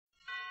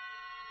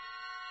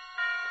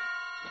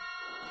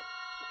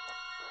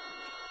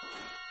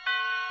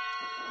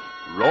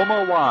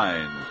Roma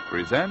Wines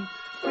present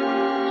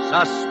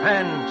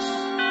Suspense.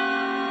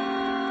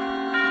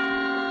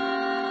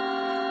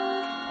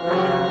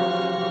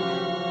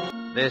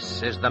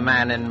 This is the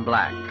Man in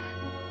Black,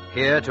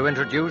 here to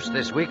introduce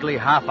this weekly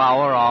half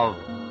hour of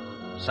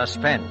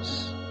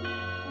Suspense.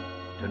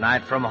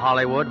 Tonight from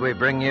Hollywood, we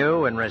bring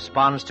you, in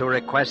response to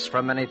requests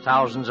from many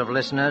thousands of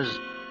listeners,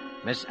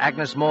 Miss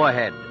Agnes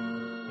Moorehead,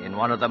 in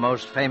one of the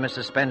most famous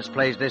suspense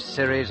plays this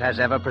series has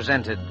ever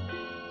presented,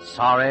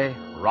 Sorry,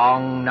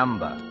 Wrong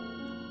Number.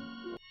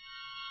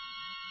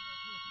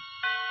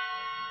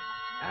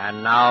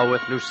 And now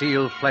with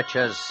Lucille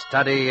Fletcher's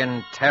study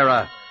in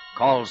terror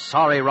called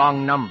Sorry,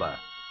 Wrong Number,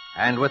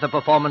 and with the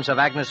performance of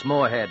Agnes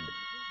Moorehead,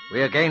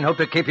 we again hope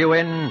to keep you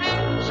in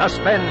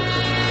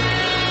suspense.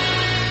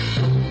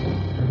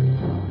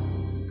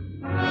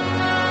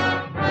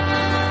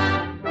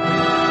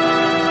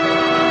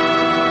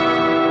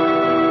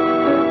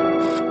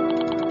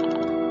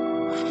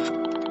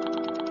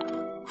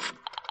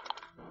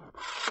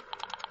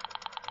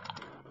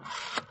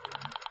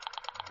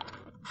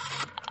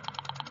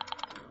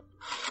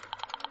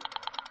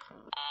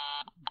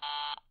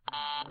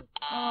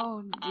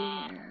 Oh,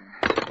 dear.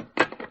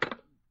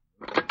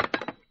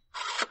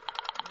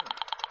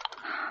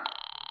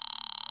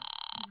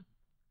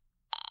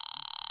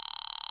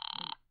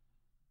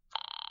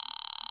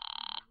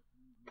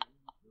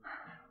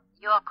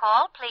 Your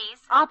call, please.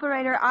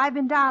 Operator, I've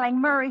been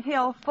dialing Murray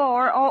Hill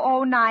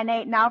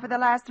 40098 now for the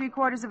last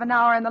 3/4 of an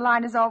hour, and the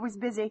line is always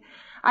busy.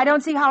 I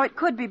don't see how it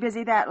could be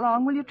busy that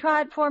long. Will you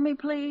try it for me,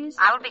 please?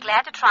 I will be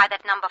glad to try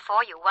that number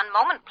for you. One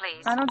moment,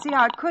 please. I don't see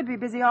how it could be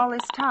busy all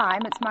this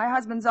time. It's my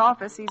husband's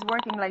office. He's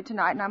working late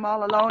tonight, and I'm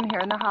all alone here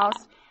in the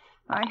house.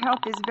 My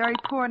health is very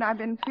poor, and I've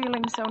been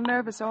feeling so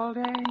nervous all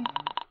day.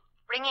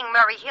 Ringing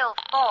Murray Hill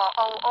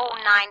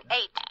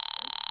 40098.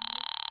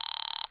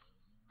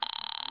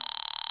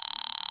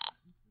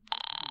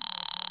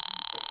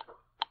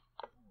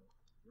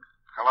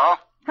 Hello?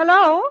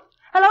 Hello?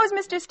 Hello, is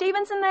Mr.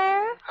 Stevenson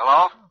there?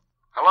 Hello?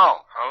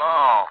 Hello?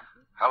 Hello.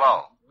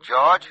 Hello?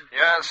 George?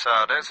 Yes,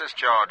 sir, this is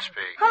George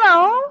speaking.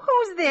 Hello?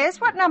 Who's this?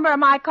 What number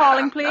am I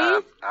calling,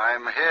 please?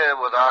 I'm here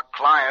with our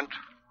client.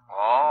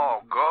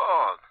 Oh,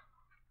 good.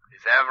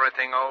 Is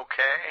everything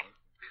okay?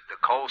 Is the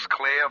coast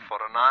clear for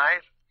the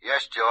night?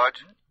 Yes,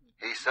 George.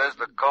 He says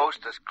the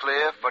coast is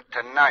clear for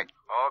tonight.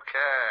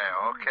 Okay.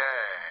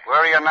 Where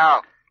are you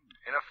now?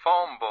 In a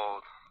phone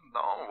booth.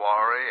 Don't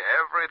worry,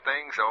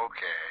 everything's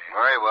okay.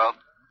 Very well.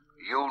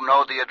 You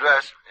know the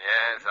address.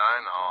 Yes, I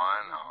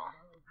know.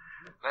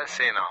 Let's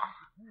see now.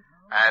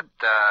 At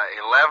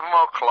 11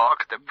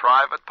 o'clock, the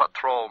private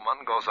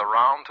patrolman goes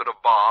around to the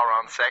bar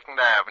on 2nd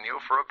Avenue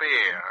for a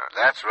beer.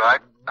 That's right.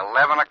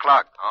 11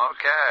 o'clock.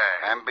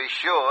 Okay. And be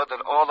sure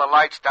that all the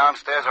lights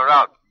downstairs are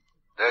out.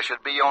 There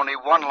should be only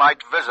one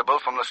light visible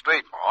from the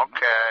street.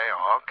 Okay.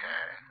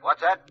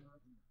 What's that?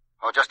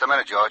 Oh, just a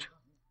minute, George.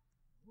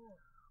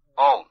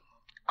 Oh,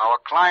 our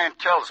client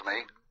tells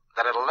me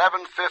that at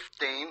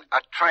 11:15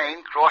 a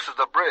train crosses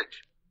the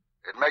bridge.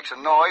 It makes a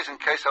noise in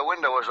case her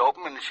window is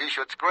open and she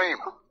should scream.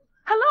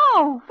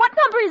 Hello? What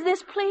number is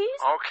this,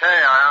 please?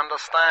 Okay, I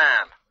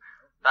understand.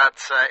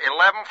 That's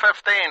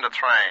 11:15, the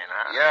train,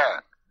 huh? Yeah.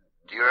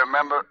 Do you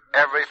remember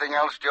everything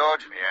else,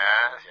 George?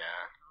 Yeah.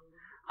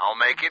 I'll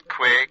make it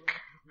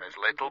quick, as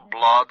little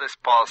blood as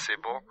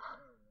possible,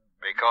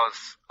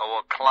 because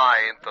our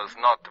client does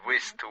not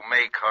wish to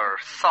make her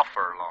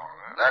suffer long.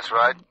 Huh? That's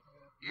right.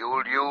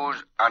 You'll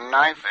use a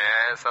knife?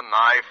 Yes, a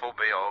knife will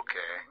be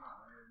okay.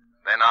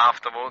 Then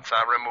afterwards,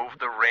 I remove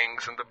the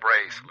rings and the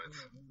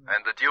bracelets,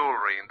 and the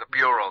jewelry in the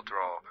bureau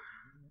drawer,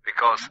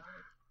 because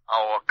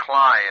our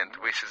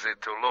client wishes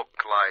it to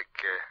look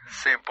like a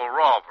simple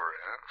robbery.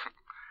 Huh?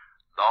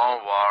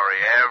 Don't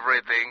worry,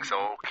 everything's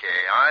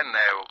okay. I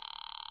know.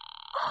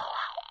 Oh,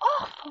 how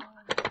awful.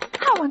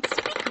 How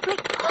unspeakably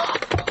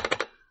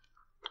awful.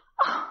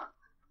 Oh.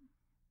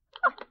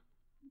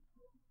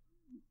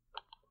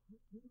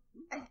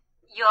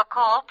 Your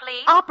call,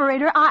 please.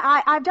 Operator,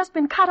 I've just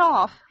been cut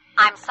off.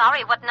 I'm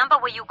sorry, what number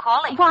were you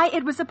calling? Why,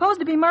 it was supposed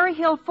to be Murray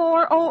Hill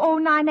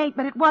 40098,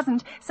 but it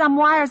wasn't. Some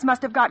wires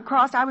must have got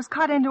crossed. I was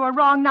cut into a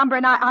wrong number,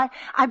 and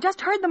I've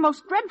just heard the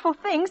most dreadful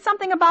thing,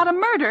 something about a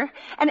murder.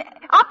 And,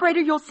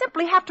 operator, you'll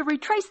simply have to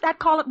retrace that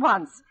call at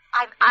once.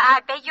 I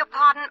beg your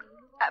pardon.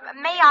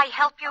 May I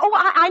help you? Oh,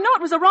 I know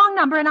it was a wrong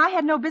number, and I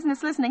had no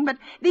business listening, but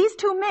these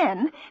two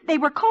men, they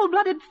were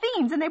cold-blooded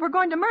fiends, and they were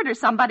going to murder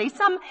somebody,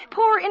 some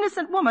poor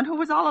innocent woman who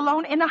was all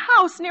alone in a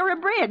house near a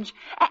bridge.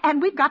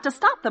 And we've got to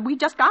stop them. We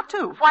just got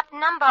to. What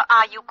number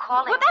are you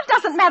calling? Well, that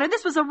doesn't matter.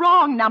 This was a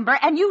wrong number,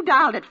 and you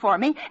dialed it for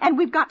me, and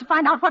we've got to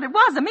find out what it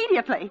was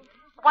immediately.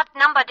 What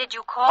number did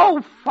you call?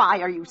 Oh,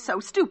 why are you so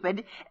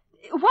stupid?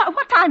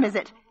 What time is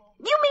it?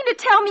 You mean to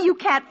tell me you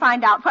can't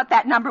find out what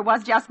that number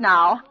was just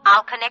now?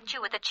 I'll connect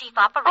you with the chief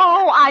operator.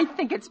 Oh, I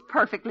think it's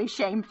perfectly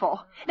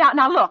shameful.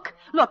 Now, look,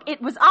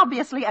 it was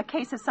obviously a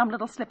case of some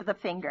little slip of the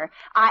finger.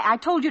 I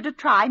told you to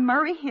try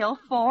Murray Hill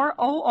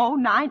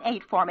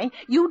 40098 for me.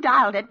 You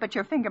dialed it, but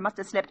your finger must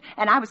have slipped,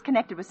 and I was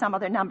connected with some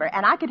other number,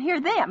 and I could hear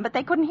them, but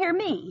they couldn't hear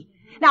me.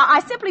 Now, I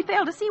simply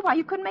fail to see why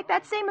you couldn't make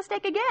that same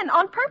mistake again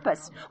on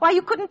purpose. Why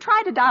you couldn't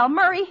try to dial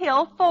Murray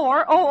Hill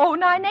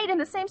 40098 in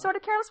the same sort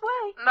of careless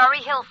way. Murray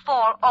Hill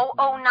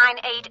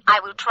 40098. I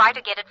will try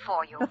to get it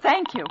for you. Well,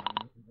 thank you.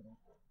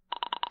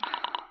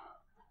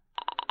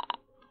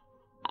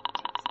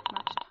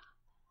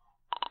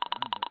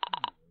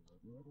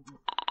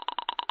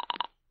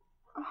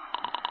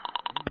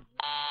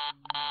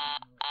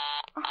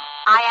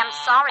 I am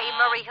sorry,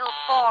 Murray Hill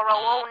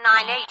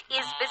 40098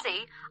 is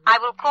busy. I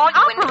will call you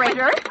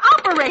Operator!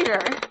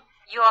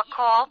 Your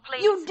call,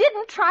 please. You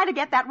didn't try to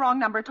get that wrong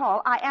number at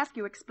all. I asked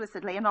you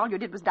explicitly, and all you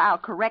did was dial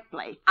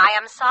correctly. I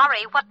am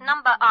sorry. What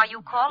number are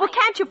you calling? Well,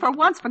 can't you for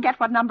once forget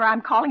what number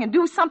I'm calling and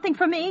do something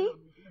for me?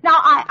 Now,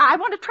 I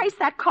want to trace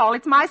that call.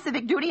 It's my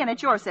civic duty, and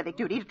it's your civic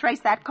duty to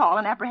trace that call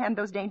and apprehend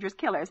those dangerous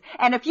killers.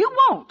 And if you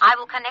won't... I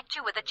will connect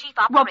you with the chief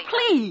operator.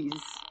 Well,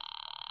 please.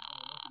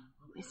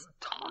 This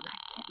talk, I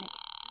can't make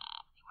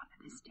anyone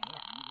understand.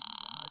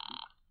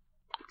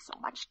 It takes so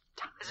much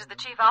time. This is the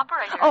chief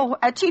operator. Oh,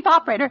 chief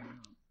operator.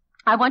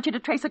 I want you to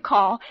trace a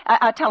call,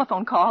 a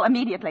telephone call,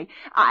 immediately.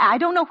 I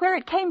don't know where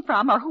it came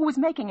from or who was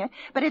making it,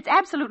 but it's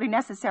absolutely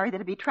necessary that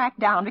it be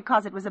tracked down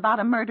because it was about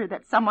a murder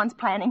that someone's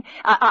planning,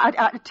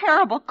 a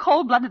terrible,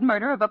 cold-blooded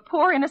murder of a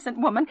poor, innocent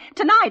woman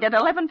tonight at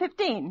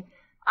 11:15.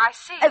 I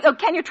see.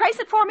 Can you trace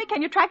it for me?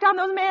 Can you track down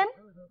those men?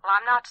 Well,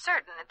 I'm not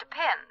certain. It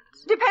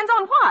depends. Depends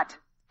on what?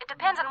 It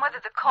depends on whether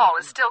the call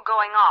is still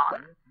going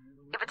on.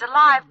 If it's a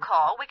live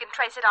call, we can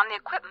trace it on the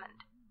equipment.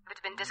 If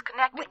it's been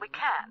disconnected, we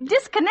can't.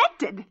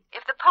 Disconnected?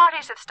 If the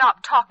parties have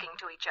stopped talking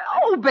to each other.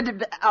 Oh, but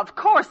of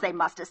course they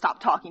must have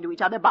stopped talking to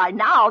each other by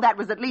now. That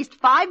was at least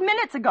 5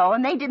 minutes ago,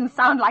 and they didn't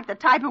sound like the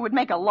type who would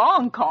make a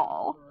long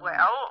call.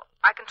 Well,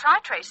 I can try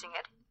tracing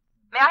it.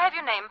 May I have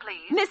your name,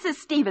 please? Mrs.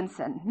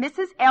 Stevenson.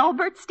 Mrs.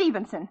 Albert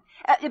Stevenson.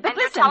 But and listen,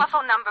 your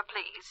telephone number,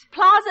 please.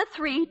 Plaza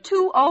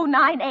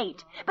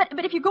 32098.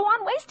 But if you go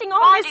on wasting all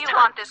Why this time... do you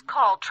want this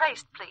call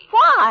traced, please?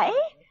 Why?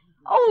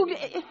 Oh,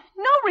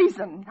 no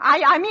reason.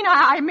 I mean,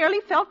 I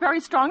merely felt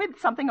very strongly that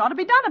something ought to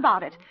be done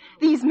about it.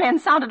 These men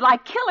sounded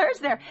like killers.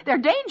 They're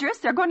dangerous.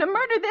 They're going to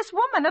murder this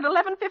woman at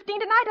 11:15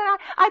 tonight, and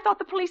I thought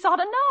the police ought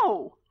to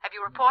know. Have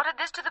you reported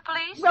this to the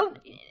police? Well,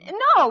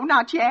 no,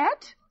 not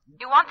yet.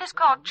 You want this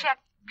call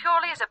checked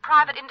purely as a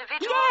private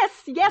individual?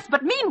 Yes,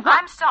 but meanwhile...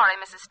 I'm sorry,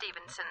 Mrs.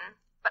 Stevenson,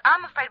 but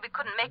I'm afraid we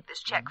couldn't make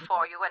this check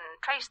for you and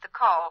trace the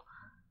call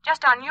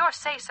just on your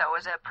say-so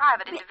as a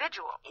private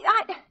individual.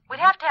 We'd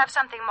have to have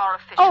something more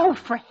official. Oh,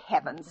 for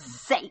heaven's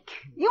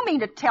sake. You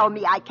mean to tell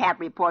me I can't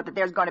report that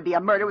there's going to be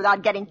a murder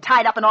without getting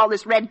tied up in all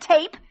this red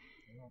tape?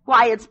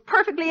 Why, it's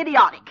perfectly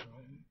idiotic.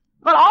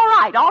 Well, all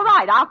right.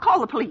 I'll call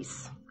the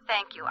police.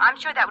 Thank you. I'm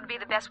sure that would be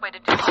the best way to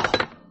do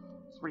it.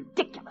 It's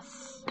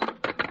ridiculous.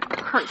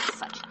 Curse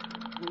such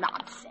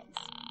nonsense.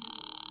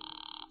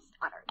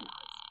 Utter nonsense.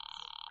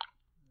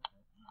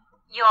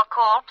 Your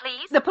call,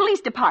 please? The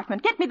police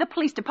department. Get me the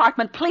police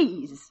department,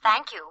 please.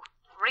 Thank you.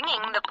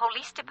 Ringing the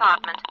police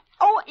department.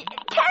 Oh,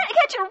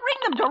 can't you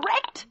ring them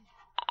direct?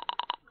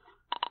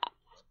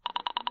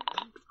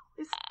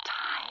 This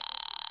time.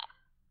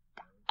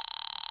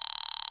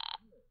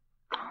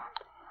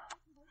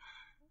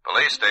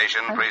 Police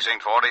station,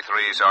 precinct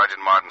 43,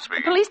 Sergeant Martin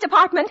speaking. Police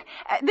department,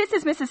 this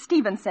is Mrs.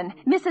 Stevenson,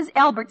 Mrs.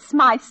 Albert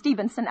Smythe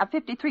Stevenson of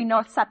 53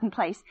 North Sutton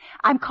Place.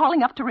 I'm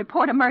calling up to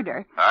report a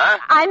murder. Huh?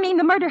 I mean,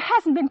 the murder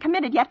hasn't been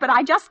committed yet, but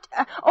I just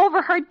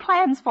overheard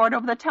plans for it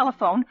over the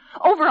telephone,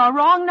 over a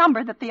wrong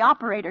number that the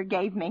operator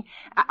gave me.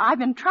 I've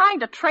been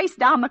trying to trace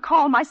down the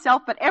call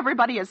myself, but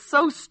everybody is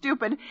so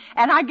stupid,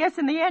 and I guess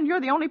in the end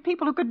you're the only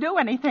people who could do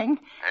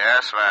anything.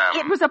 Yes, ma'am.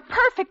 It was a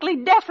perfectly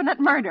definite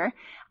murder.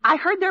 I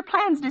heard their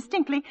plans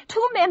distinctly.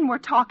 2 men were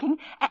talking,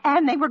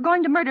 and they were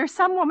going to murder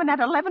some woman at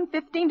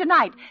 11:15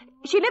 tonight.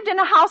 She lived in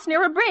a house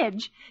near a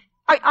bridge.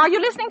 Are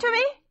you listening to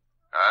me?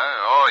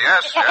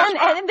 Yes.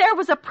 And there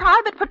was a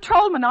private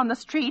patrolman on the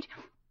street.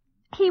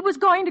 He was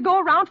going to go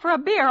around for a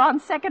beer on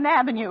 2nd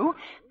Avenue.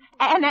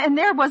 And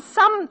there was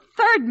some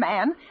third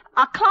man,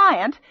 a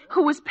client,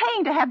 who was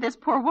paying to have this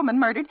poor woman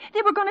murdered.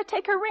 They were going to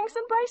take her rings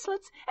and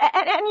bracelets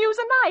and use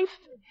a knife.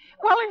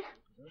 Well,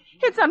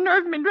 it's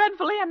unnerved me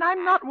dreadfully, and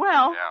I'm not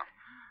well. Yeah.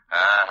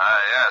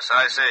 Yes,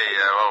 I see.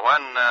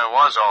 When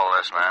was all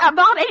this, ma'am?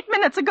 About 8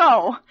 minutes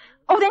ago.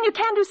 Oh, then you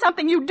can do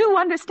something you do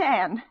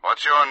understand.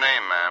 What's your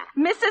name, ma'am?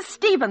 Mrs.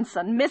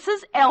 Stevenson,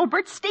 Mrs.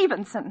 Albert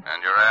Stevenson.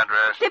 And your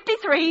address?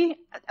 53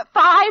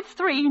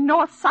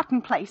 North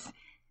Sutton Place.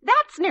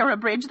 That's near a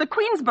bridge, the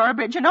Queensboro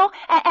Bridge, you know.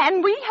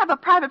 And we have a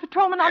private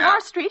patrolman on our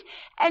street,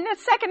 and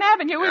 2nd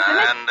Avenue is the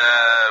next... And,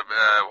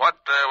 what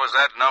was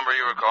that number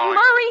you were calling?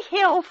 Murray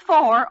Hill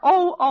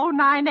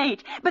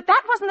 40098. But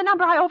that wasn't the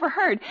number I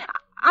overheard.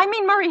 I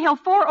mean, Murray Hill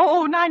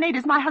 40098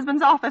 is my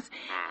husband's office.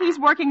 He's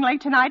working late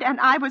tonight, and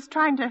I was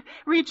trying to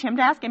reach him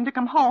to ask him to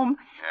come home.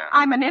 Yeah.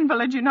 I'm an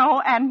invalid, you know,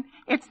 and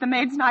it's the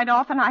maid's night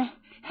off, and I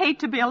hate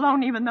to be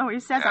alone, even though he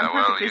says I'm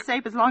perfectly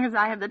safe as long as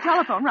I have the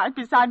telephone right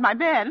beside my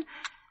bed.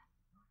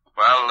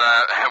 Well,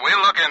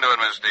 we'll look into it,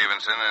 Miss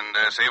Stevenson, and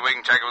see if we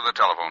can check it with the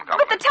telephone company.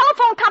 But the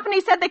telephone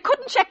company said they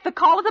couldn't check the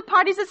call if the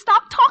parties had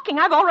stopped talking.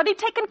 I've already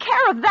taken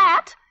care of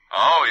that.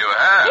 Oh, you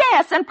have?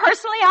 Yes, and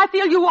personally I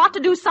feel you ought to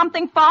do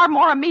something far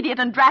more immediate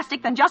and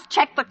drastic than just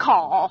check the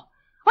call.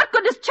 What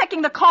good does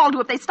checking the call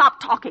do if they stop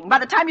talking? By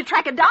the time you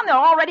track it down, they'll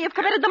already have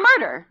committed the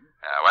murder.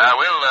 Well,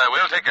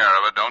 we'll take care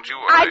of it, don't you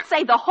worry. I'd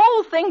say the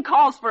whole thing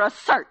calls for a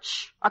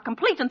search, a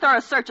complete and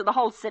thorough search of the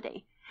whole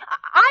city.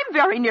 I'm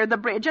very near the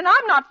bridge, and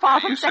I'm not far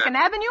from 2nd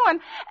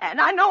Avenue, and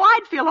I know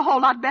I'd feel a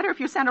whole lot better if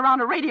you sent around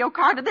a radio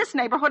car to this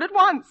neighborhood at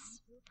once.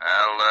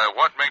 Well,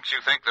 what makes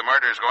you think the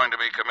murder's going to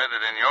be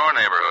committed in your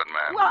neighborhood,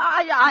 ma'am? Well,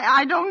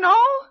 I don't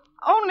know.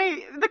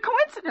 Only the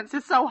coincidence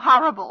is so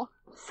horrible.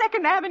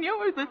 2nd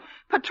Avenue, or the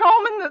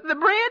patrolman, the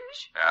bridge.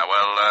 Yeah,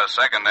 well,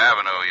 2nd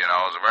Avenue, you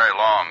know, is a very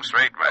long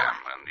street, ma'am.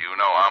 And you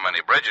know how many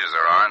bridges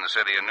there are in the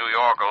city of New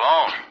York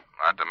alone.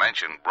 Not to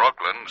mention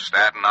Brooklyn,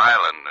 Staten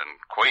Island, and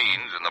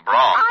Queens, and the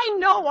Bronx. I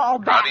know all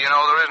that. How do you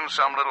know there isn't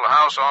some little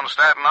house on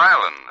Staten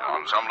Island,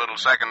 on some little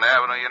 2nd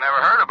Avenue you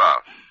never heard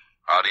about?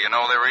 How do you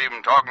know they were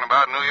even talking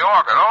about New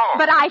York at all?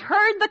 But I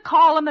heard the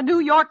call on the New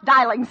York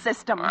dialing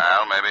system.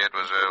 Well, maybe it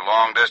was a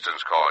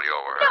long-distance call you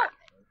overheard.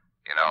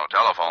 You know,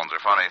 telephones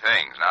are funny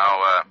things.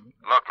 Now,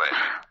 look, lady,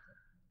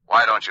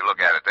 why don't you look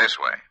at it this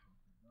way?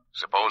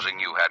 Supposing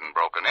you hadn't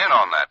broken in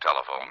on that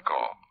telephone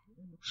call.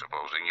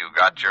 Supposing you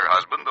got your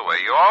husband the way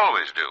you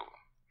always do.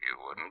 You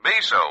wouldn't be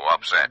so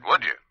upset,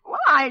 would you? Well,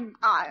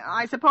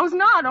 I suppose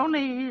not,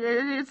 only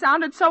it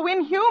sounded so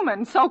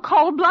inhuman, so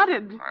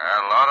cold-blooded. Well,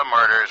 a lot of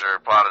murders are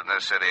plotted in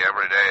this city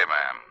every day,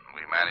 ma'am.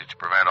 We manage to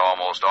prevent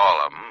almost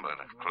all of them, but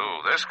a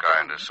clue this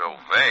kind is so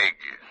vague,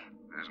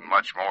 isn't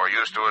much more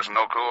use to us than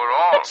no clue at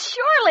all. But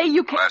surely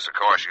you can... Unless, of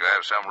course, you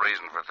have some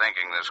reason for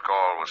thinking this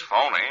call was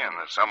phony and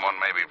that someone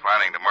may be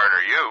planning to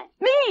murder you.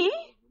 Me?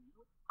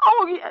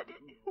 Oh,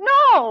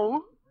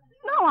 no.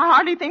 No, I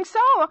hardly think so.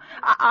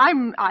 I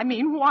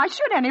mean, why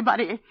should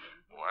anybody?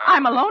 Well,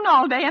 I'm alone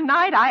all day and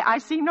night. I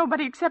see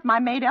nobody except my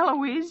maid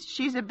Eloise.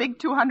 She's a big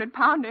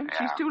 200-pounder. Yeah.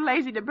 She's too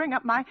lazy to bring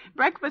up my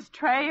breakfast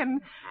tray,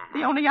 and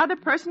the only other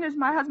person is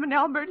my husband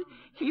Albert.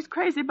 He's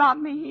crazy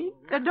about me.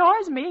 He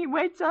adores me. He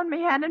waits on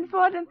me hand and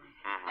foot, and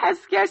has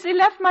scarcely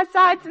left my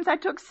side since I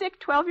took sick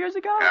 12 years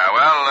ago. Yeah,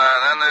 well,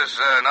 then there's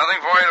nothing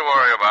for you to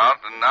worry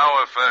about. And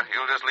now, if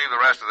you'll just leave the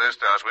rest of this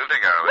to us, we'll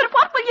take care of it. But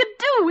what will you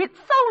do? It's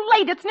so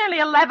late. It's nearly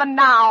 11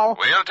 now.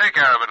 We'll take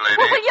care of it, lady.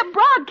 Well, will you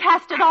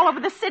broadcast it all over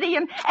the city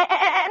and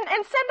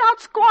send out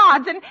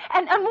squads and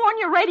warn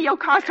your radio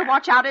cars to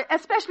watch out,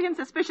 especially in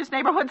suspicious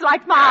neighborhoods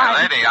like mine?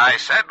 Lady, I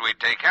said we'd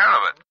take care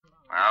of it.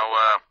 Now,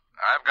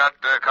 I've got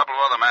a couple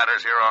of other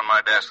matters here on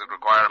my desk that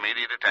require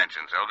immediate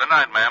attention. So good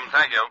night, ma'am.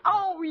 Thank you.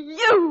 Oh,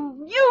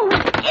 you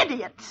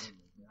idiot.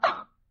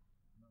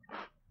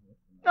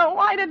 No,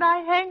 why did I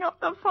hang up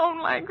the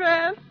phone like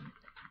that?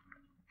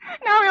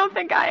 Now he'll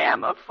think I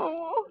am a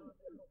fool.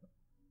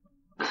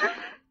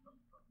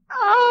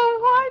 Oh,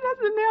 why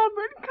doesn't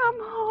Albert come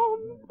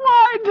home?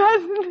 Why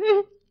doesn't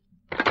he?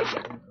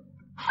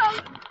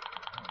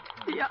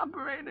 The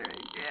operator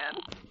again.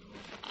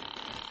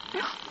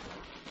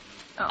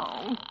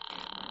 Oh.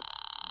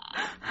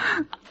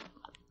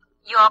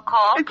 Your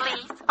call,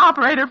 please.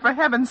 Operator, for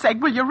heaven's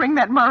sake, will you ring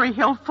that Murray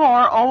Hill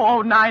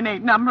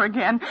 40098 number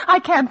again? I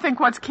can't think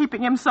what's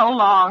keeping him so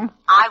long.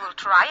 I will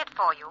try it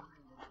for you.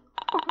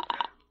 Oh,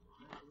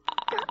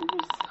 God, I'm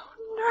so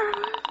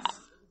nervous.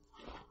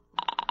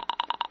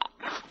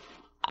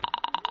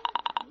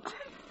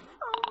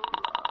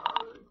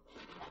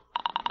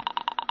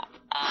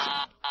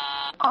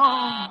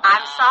 Oh.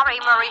 I'm sorry,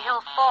 Murray Hill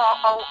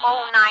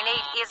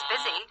 40098 is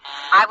busy.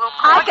 I will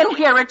call I can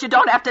hear it. You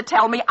don't have to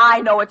tell me.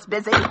 I know it's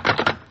busy.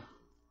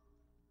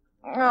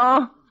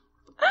 Oh.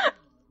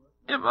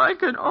 If I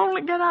could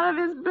only get out of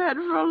this bed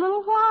for a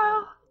little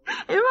while.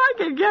 If I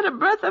could get a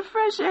breath of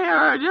fresh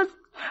air or just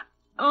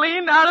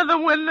lean out of the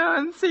window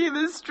and see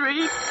the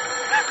street.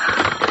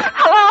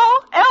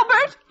 Hello?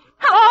 Albert?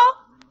 Hello?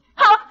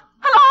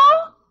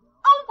 Hello?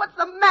 Oh, what's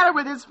the matter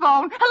with his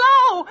phone?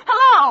 Hello?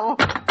 Hello?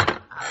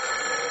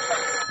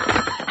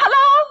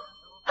 Hello?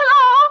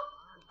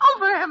 Oh,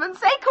 for heaven's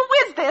sake, who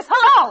is this?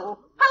 Hello?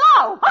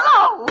 What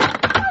are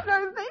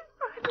they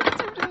trying to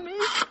do to me?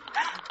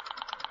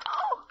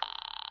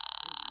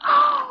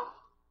 Oh.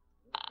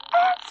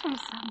 Answer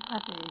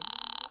somebody.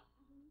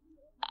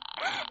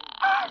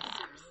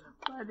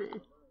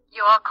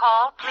 Your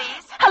call,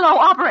 please. Hello,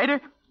 operator.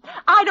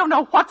 I don't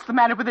know what's the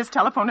matter with this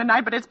telephone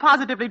tonight, but it's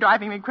positively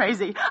driving me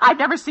crazy. I've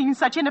never seen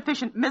such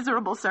inefficient,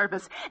 miserable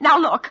service. Now,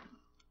 look,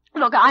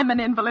 I'm an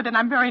invalid, and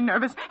I'm very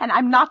nervous, and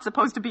I'm not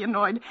supposed to be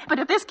annoyed. But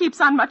if this keeps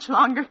on much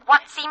longer...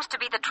 What seems to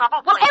be the trouble,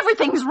 Well, please?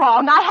 everything's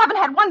wrong. I haven't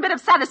had one bit of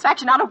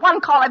satisfaction out of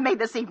one call I've made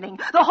this evening.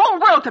 The whole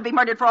world could be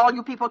murdered for all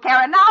you people care,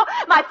 and now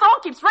my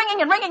phone keeps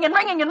ringing and ringing and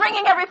ringing and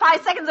ringing every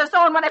 5 seconds or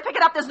so, and when I pick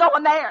it up, there's no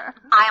one there.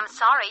 I am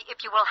sorry.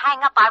 If you will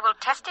hang up, I will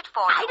test it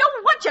for you. I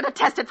don't want you to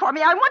test it for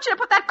me. I want you to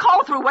put that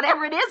call through,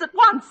 whatever it is, at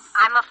once.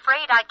 I'm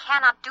afraid I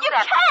cannot do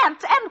that. You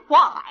can't, and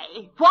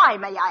why? Why,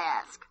 may I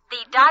ask?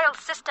 The dial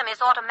system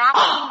is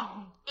automatic.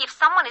 If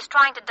someone is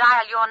trying to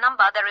dial your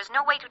number, there is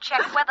no way to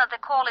check whether the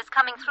call is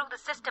coming through the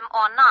system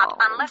or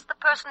not, unless the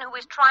person who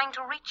is trying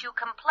to reach you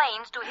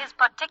complains to his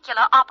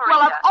particular operator.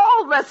 Well, of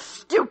all the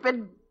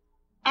stupid...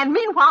 And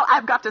meanwhile,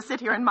 I've got to sit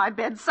here in my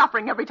bed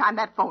suffering every time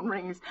that phone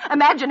rings,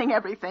 imagining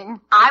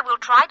everything. I will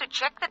try to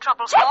check the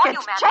trouble for you,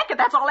 madam. Check it.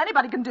 That's all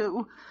anybody can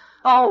do.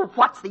 Oh,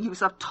 what's the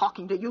use of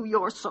talking to you?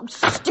 You're so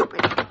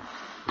stupid.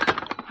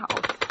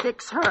 I'll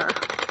fix her.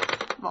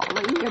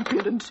 Volley,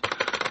 impudent.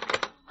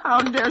 How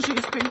dare she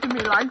speak to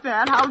me like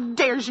that? How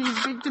dare she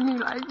speak to me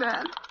like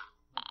that?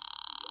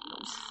 No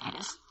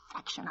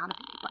satisfaction out of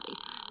anybody.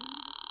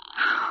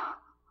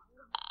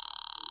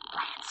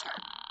 Answer.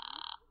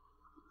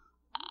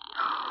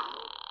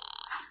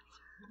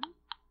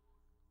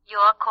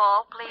 Your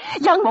call,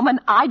 please. Young woman,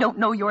 I don't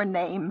know your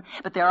name,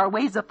 but there are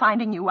ways of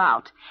finding you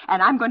out.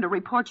 And I'm going to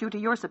report you to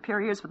your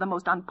superiors for the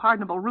most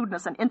unpardonable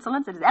rudeness and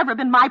insolence it has ever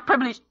been my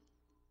privilege.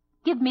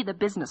 Give me the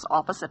business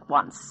office at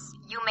once.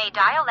 You may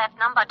dial that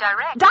number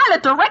direct. Dial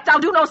it direct? I'll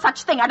do no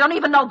such thing. I don't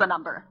even know the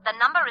number. The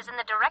number is in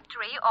the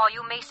directory, or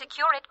you may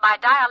secure it by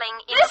dialing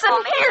Listen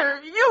information. here,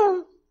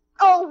 you...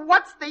 Oh,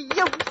 what's the use?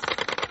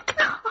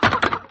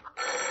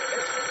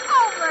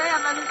 Oh, for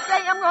heaven's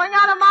sake, I'm going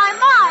out of my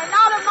mind,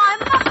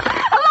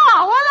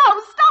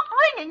 Hello, stop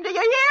ringing, do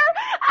you hear?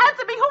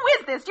 Answer me, who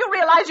is this? You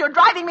realize you're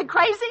driving me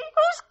crazy?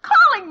 Who's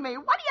calling me?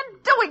 What are you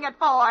doing it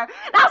for?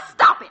 Now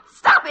stop it,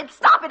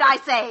 I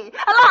say.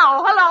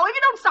 Hello, if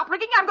you don't stop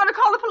ringing, I'm going to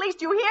call the police,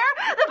 do you hear?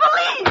 The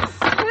police!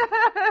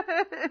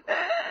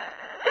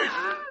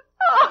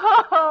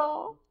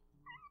 Oh,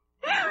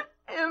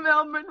 if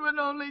Albert would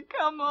only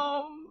come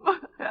home. Oh,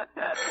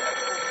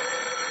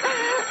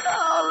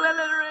 let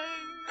it ring.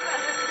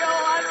 Let it go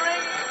on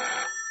ringing.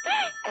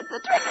 It's a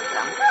trick of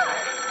some kind.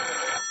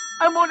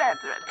 I won't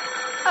answer it.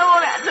 I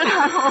won't.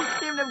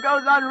 Even if it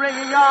goes on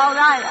ringing all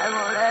night, I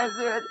won't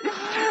answer it.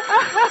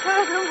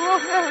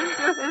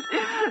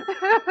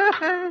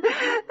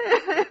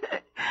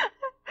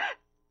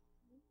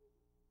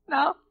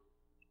 Now,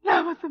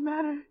 what's the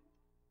matter?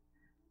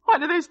 Why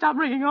do they stop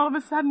ringing all of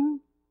a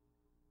sudden?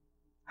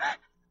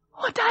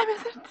 What time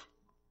is it?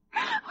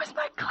 Where's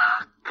my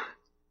clock?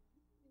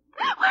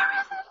 Where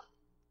is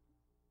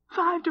it?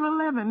 5 to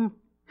 11.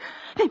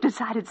 They've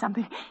decided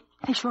something.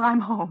 They're sure I'm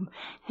home.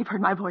 They've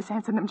heard my voice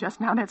answering them just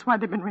now. That's why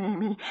they've been ringing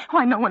me.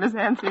 Why no one is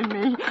answering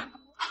me.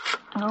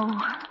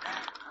 Oh,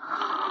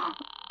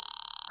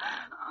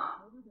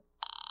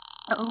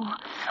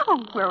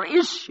 where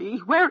is she?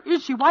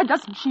 Why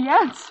doesn't she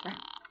answer?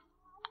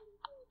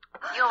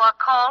 Your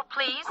call,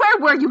 please. Where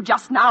were you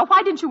just now?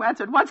 Why didn't you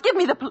answer at once? Give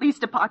me the police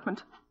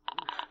department.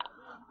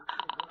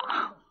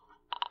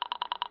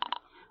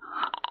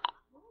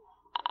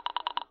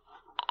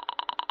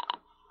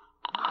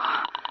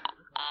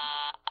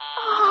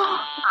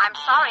 I'm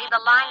sorry,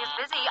 the line is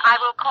busy. I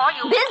will call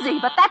you. Busy?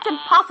 But that's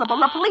impossible.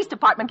 The police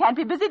department can't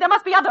be busy. There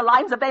must be other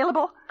lines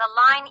available. The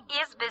line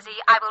is busy.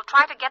 I will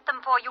try to get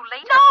them for you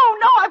later.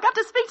 No, I've got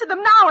to speak to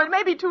them now. It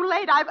may be too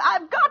late. I've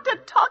got to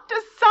talk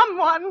to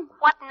someone.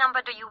 What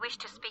number do you wish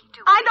to speak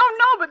to? I don't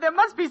know, but there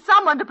must be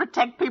someone to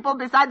protect people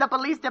beside the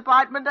police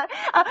department. A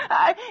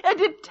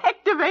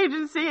detective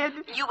agency.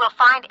 You will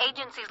find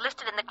agencies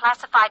listed in the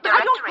classified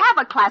directory. I don't have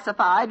a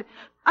classified.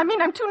 I'm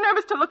too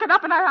nervous to look it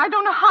up, and I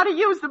don't know how to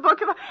use the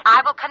book.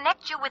 I will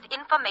connect you with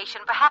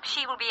information. Perhaps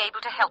she will be able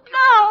to help you.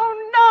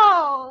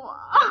 No.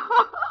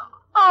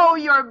 Oh,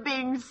 you're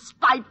being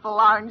spiteful,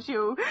 aren't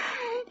you?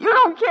 You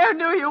don't care,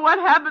 do you, what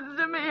happens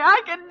to me?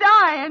 I could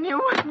die, and you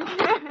wouldn't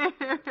care.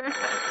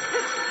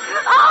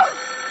 Oh,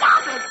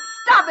 stop it.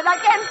 I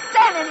can't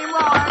stand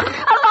anymore.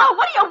 Hello,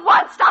 what do you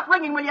want? Stop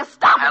ringing, will you?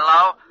 Stop it.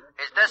 Hello?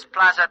 Is this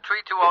Plaza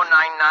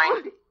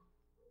 32099?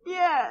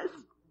 Yes.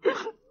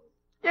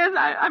 Yes,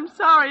 I'm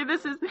sorry.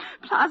 This is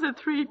Plaza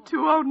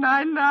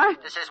 32099.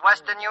 This is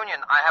Western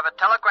Union. I have a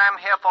telegram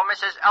here for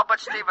Mrs. Albert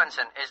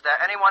Stevenson. Is there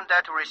anyone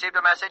there to receive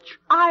the message?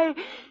 I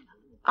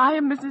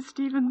am Mrs.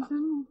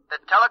 Stevenson. The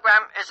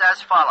telegram is as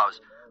follows.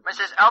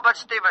 Mrs. Albert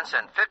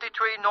Stevenson,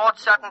 53 North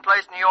Sutton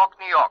Place, New York,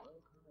 New York.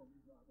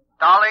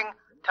 Darling,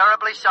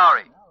 terribly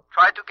sorry.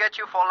 Tried to get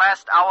you for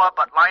last hour,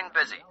 but line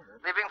busy.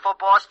 Leaving for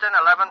Boston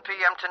 11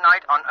 p.m.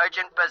 tonight on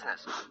urgent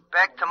business.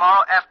 Back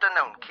tomorrow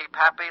afternoon. Keep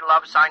happy.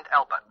 Love, signed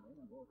Albert.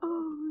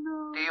 Oh,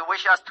 no. Do you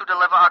wish us to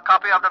deliver a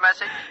copy of the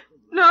message?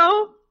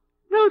 No,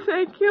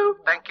 thank you.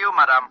 Thank you,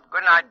 madam.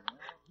 Good night.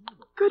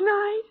 Good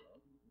night.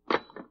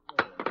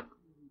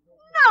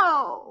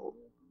 No.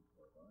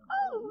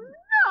 Oh,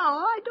 no,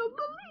 I don't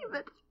believe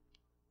it.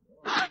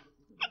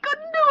 He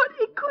couldn't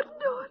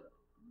do it.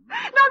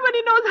 Not when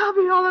he knows I'll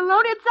be all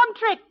alone. It's some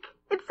trick,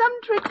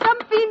 some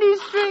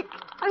fiendish trick.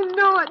 I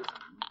know it.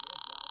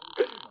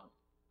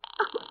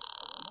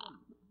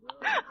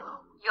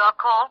 Your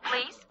call,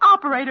 please.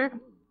 Operator,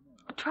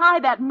 try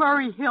that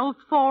Murray Hill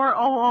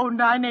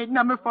 40098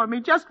 number for me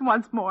just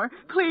once more,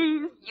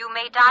 please. You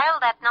may dial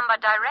that number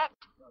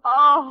direct.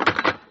 Oh.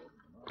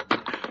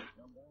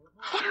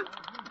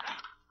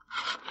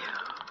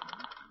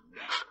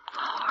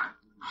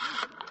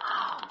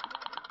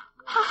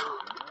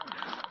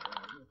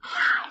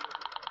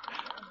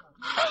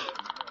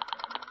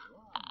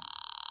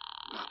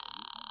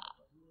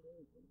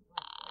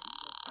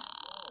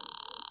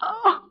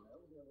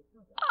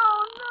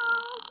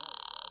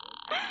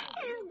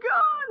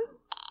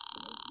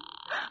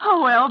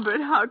 Oh,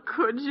 Albert, how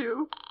could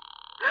you?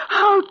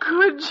 How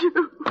could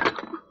you?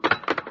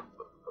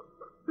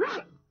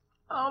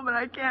 Oh, but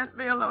I can't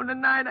be alone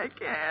tonight. I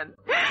can't.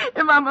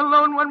 If I'm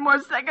alone one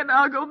more second,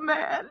 I'll go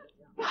mad.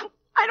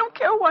 I don't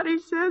care what he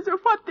says or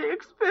what the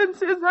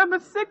expense is. I'm a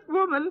sick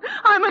woman.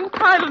 I'm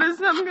entitled to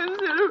some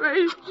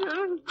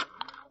consideration.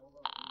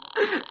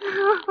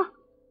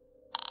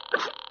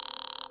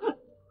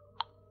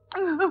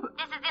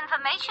 This is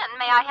information.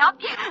 May I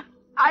help you?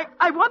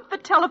 I want the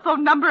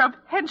telephone number of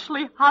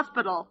Henchley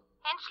Hospital.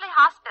 Henchley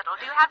Hospital.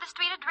 Do you have the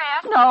street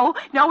address?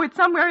 No, it's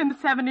somewhere in the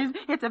 70s.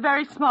 It's a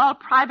very small,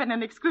 private,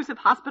 and exclusive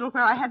hospital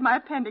where I had my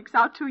appendix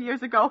out 2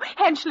 years ago.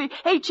 Henchley,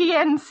 Henchl.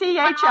 1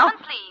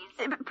 moment, please.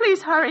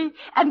 Please hurry.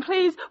 And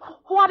please,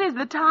 what is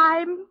the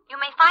time? You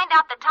may find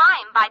out the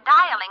time by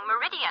dialing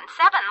Meridian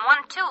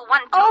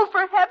 71212. Oh,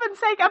 for heaven's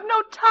sake, I've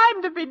no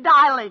time to be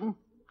dialing.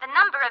 The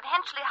number of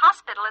Henchley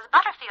Hospital is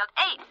Butterfield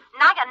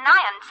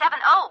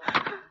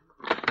 89970.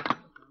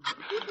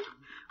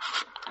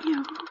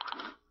 You...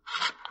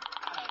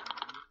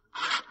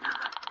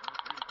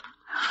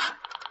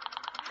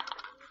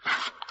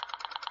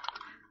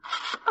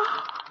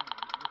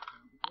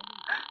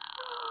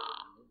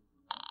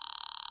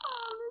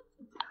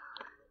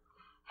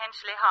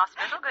 Henchley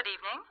Hospital, good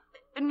evening.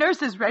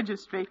 Nurses'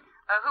 registry.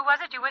 Who was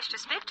it you wished to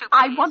speak to, please?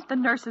 I want the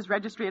nurses'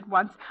 registry at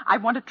once. I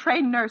want a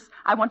trained nurse.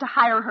 I want to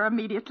hire her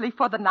immediately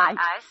for the night.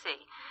 I see.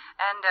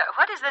 And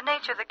what is the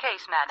nature of the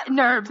case, madam?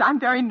 Nerves. I'm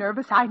very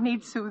nervous. I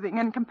need soothing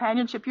and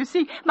companionship. You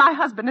see, my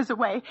husband is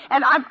away,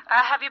 and I'm...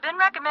 Have you been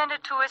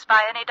recommended to us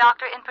by any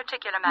doctor in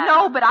particular, madam?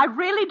 No, but I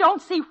really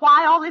don't see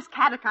why all this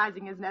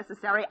catechizing is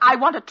necessary. I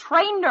want a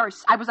trained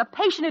nurse. I was a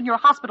patient in your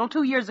hospital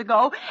 2 years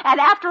ago, and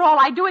after all,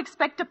 I do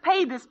expect to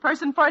pay this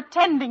person for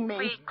attending me.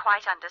 We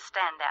quite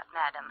understand that,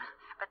 madam.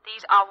 But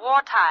these are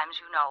war times,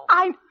 you know.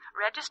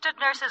 Registered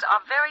nurses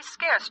are very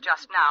scarce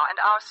just now, and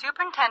our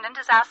superintendent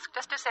has asked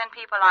us to send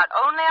people out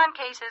only on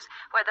cases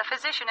where the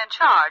physician in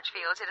charge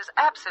feels it is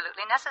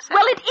absolutely necessary.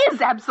 Well, it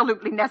is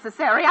absolutely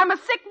necessary. I'm a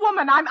sick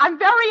woman. I'm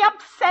very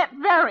upset,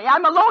 very.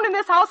 I'm alone in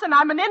this house, and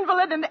I'm an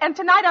invalid, and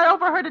tonight I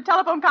overheard a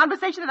telephone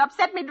conversation that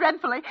upset me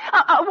dreadfully.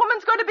 A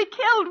woman's going to be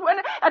killed when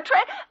a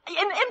train...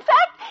 In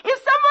fact, if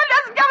someone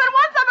doesn't come at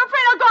once, I'm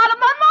afraid I'll go out of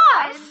my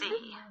mind. I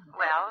see.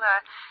 Well,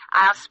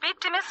 I'll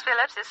speak to Miss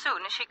Phillips as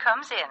soon as she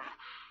comes in.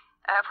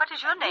 What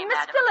is your name, Miss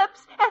madam?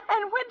 Phillips.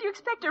 And when do you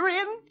expect her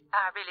in?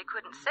 I really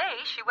couldn't say.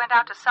 She went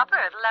out to supper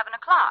at 11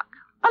 o'clock.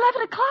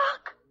 11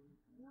 o'clock?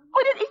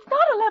 Oh, it's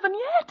not 11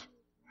 yet.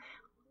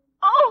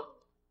 Oh,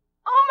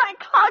 my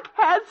clock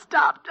has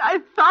stopped. I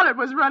thought it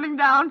was running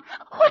down.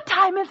 What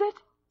time is it?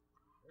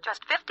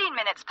 Just 15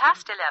 minutes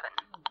past 11.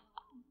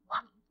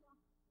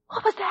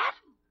 What was that?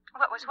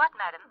 What was what,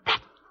 madam?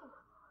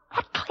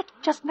 That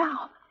clicked just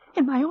now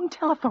in my own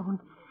telephone,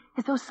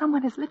 as though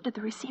someone has lifted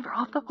the receiver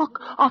off the hook,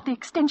 off the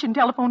extension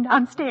telephone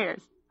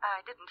downstairs.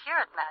 I didn't hear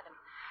it, madam.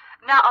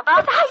 Now,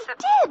 about But this... I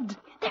did.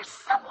 There's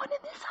someone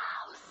in this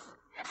house.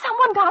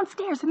 Someone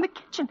downstairs in the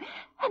kitchen,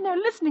 and they're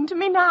listening to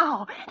me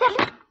now.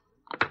 I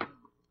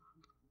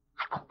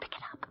won't pick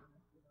it up.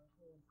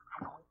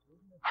 I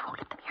won't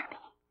let them hear me.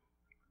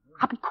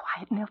 I'll be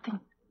quiet and they'll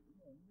think.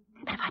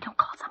 But if I don't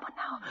call someone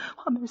now,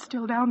 while they're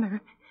still down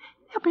there,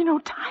 there'll be no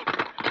time. I've got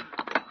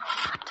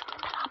to get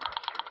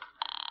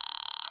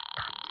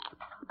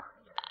that operator.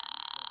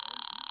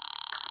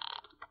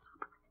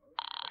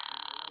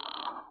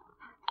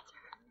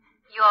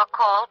 Your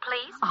call,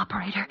 please.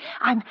 Operator,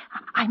 I'm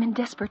in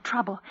desperate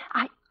trouble.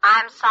 I'm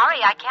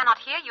sorry, I cannot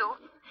hear you.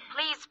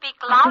 Please speak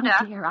louder.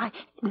 Oh, dear,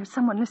 there's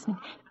someone listening.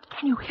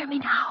 Can you hear me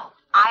now?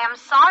 I am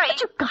sorry.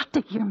 But you've got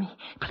to hear me.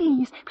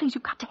 Please,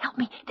 you've got to help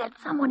me. There's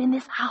someone in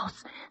this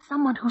house.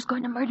 Someone who's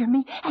going to murder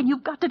me, and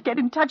you've got to get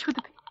in touch with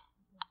the...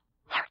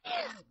 There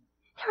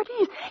it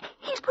is.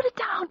 He's put it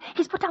down.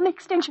 He's put down the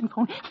extension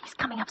phone. He's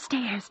coming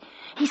upstairs.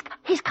 He's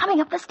coming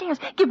up the stairs.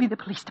 Give me the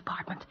police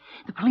department.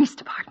 The police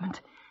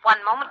department.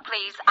 1 moment,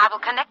 please. I will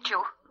connect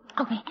you.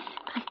 Okay,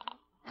 please.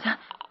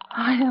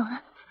 I don't...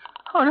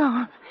 Oh,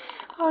 no.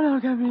 Oh,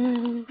 don't come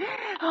here.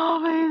 Oh,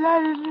 please,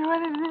 I didn't do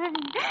anything.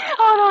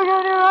 Oh, don't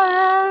come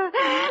here.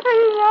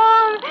 Please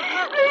don't.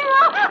 Please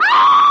don't.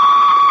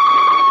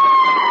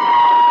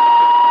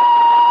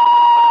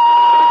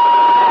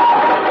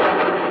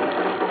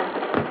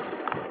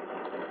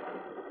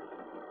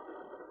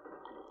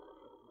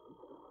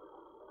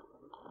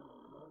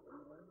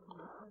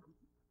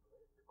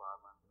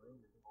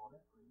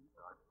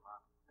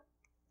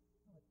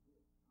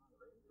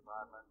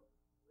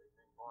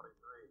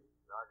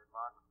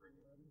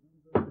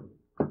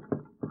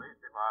 Police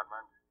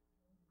Department.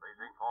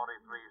 Precinct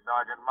 43,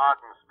 Sergeant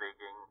Martin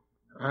speaking.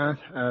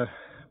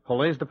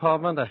 Police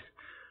Department?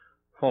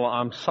 Well,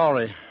 I'm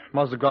sorry.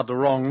 Must have got the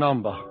wrong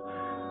number.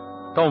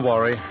 Don't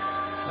worry.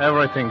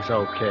 Everything's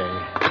okay.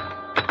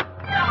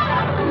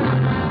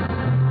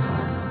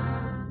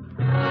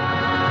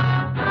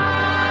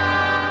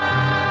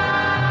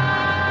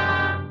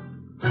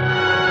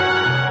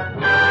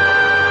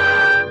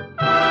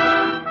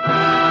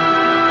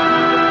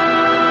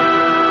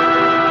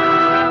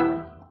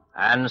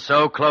 And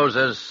so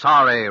closes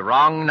Sorry,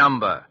 Wrong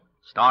Number,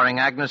 starring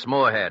Agnes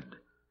Moorehead.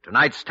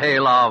 Tonight's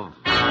tale of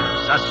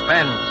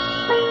Suspense.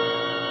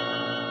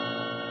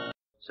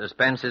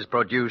 Suspense is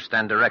produced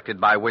and directed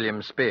by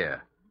William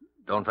Spear.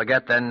 Don't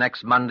forget then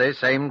next Monday,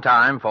 same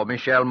time, for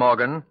Michelle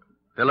Morgan,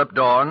 Philip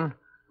Dorn,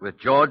 with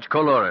George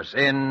Coulouris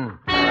in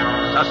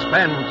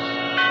Suspense.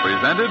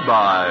 Presented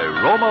by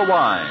Roma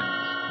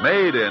Wines,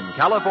 made in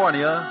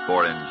California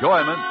for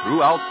enjoyment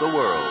throughout the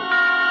world.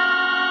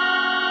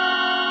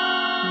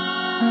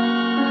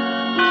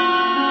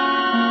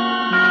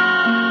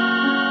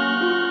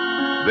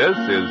 This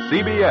is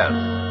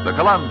CBS, the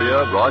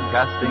Columbia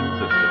Broadcasting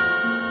System.